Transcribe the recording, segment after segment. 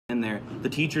in there. The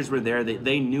teachers were there.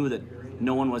 They knew that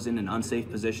no one was in an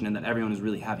unsafe position and that everyone was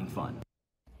really having fun.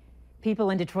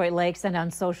 People in Detroit Lakes and on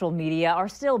social media are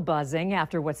still buzzing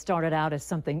after what started out as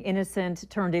something innocent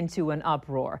turned into an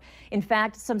uproar. In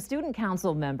fact, some student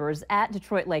council members at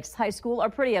Detroit Lakes High School are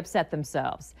pretty upset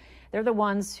themselves. They're the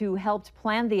ones who helped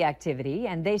plan the activity,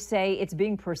 and they say it's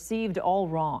being perceived all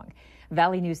wrong.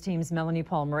 Valley News Team's Melanie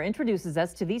Palmer introduces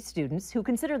us to these students who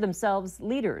consider themselves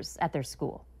leaders at their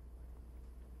school.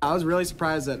 I was really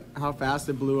surprised at how fast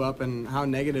it blew up and how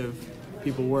negative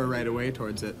people were right away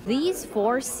towards it. These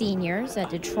 4 seniors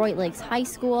at Detroit Lakes High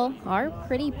School are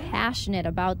pretty passionate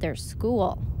about their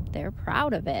school. They're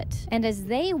proud of it. And as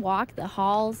they walk the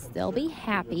halls, they'll be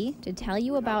happy to tell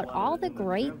you about all the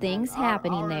great things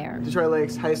happening there. Detroit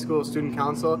Lakes High School Student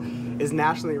Council is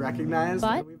nationally recognized.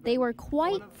 But they were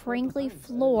quite frankly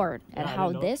floored at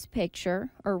how this picture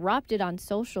erupted on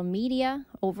social media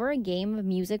over a game of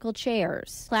musical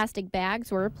chairs. Plastic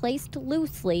bags were placed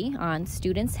loosely on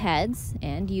students' heads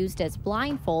and used as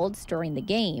blindfolds during the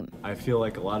game. I feel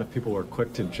like a lot of people were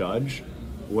quick to judge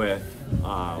with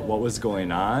what was going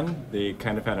on. They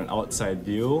kind of had an outside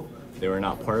view. They were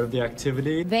not part of the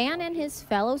activity. Van and his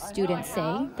fellow students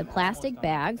say the plastic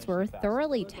bags were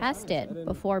thoroughly tested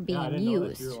before being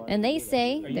used. And they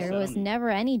say there was never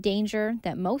any danger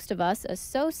that most of us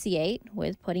associate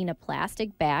with putting a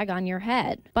plastic bag on your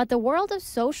head. But the world of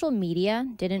social media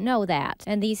didn't know that.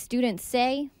 And these students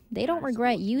say they don't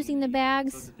regret using the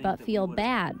bags, but feel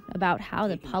bad about how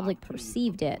the public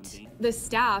perceived it. The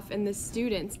staff and the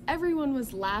students, everyone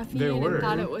was laughing and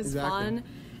thought it was fun.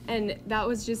 And that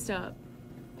was just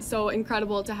so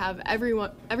incredible to have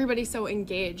everybody so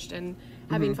engaged and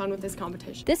having fun with this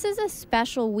competition. This is a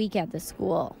special week at the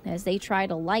school as they try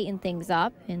to lighten things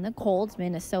up in the cold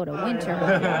Minnesota winter.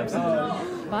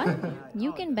 But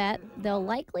you can bet they'll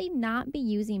likely not be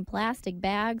using plastic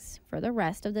bags for the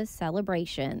rest of the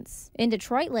celebrations. In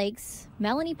Detroit Lakes,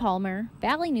 Melanie Palmer,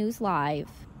 Valley News Live.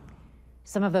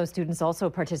 Some of those students also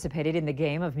participated in the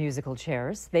game of musical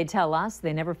chairs. They tell us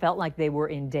they never felt like they were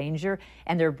in danger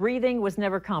and their breathing was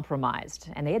never compromised.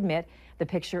 And they admit the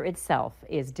picture itself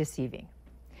is deceiving.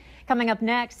 Coming up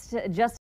next, just